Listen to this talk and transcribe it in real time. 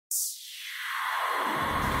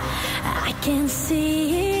can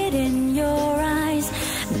see it in your eyes.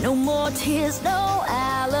 No more tears, no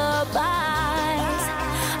alibis.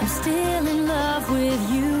 I'm still in love with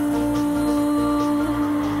you.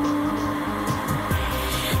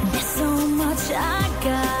 There's so much I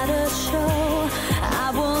gotta show.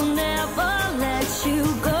 I will never let you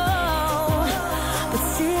go, but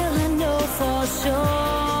still I know for sure.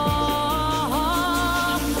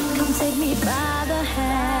 Come take me by the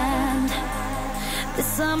hand. This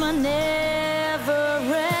summer never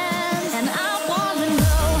ends, and I wanna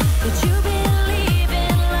know, could you believe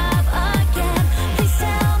in love again? Please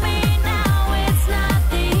tell me now it's not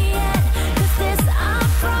the end, 'cause this I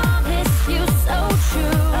promise you so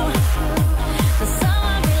true. The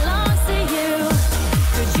summer belongs to you.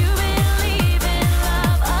 Could you believe in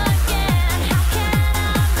love again? How can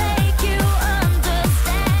I make you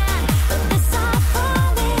understand? But this I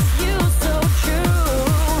promise you so true.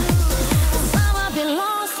 The summer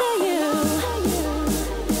belongs to you.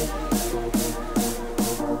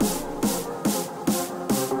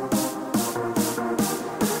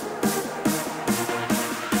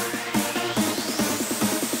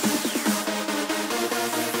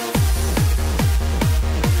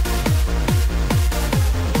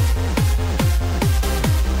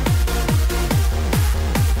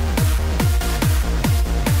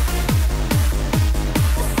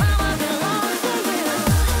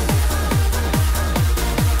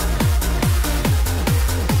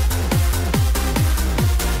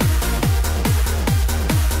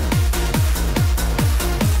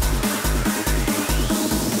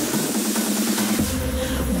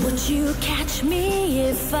 Would you catch me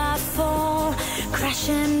if I fall, crash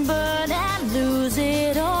and burn and lose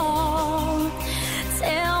it all?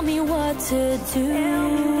 Tell me what to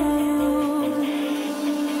do.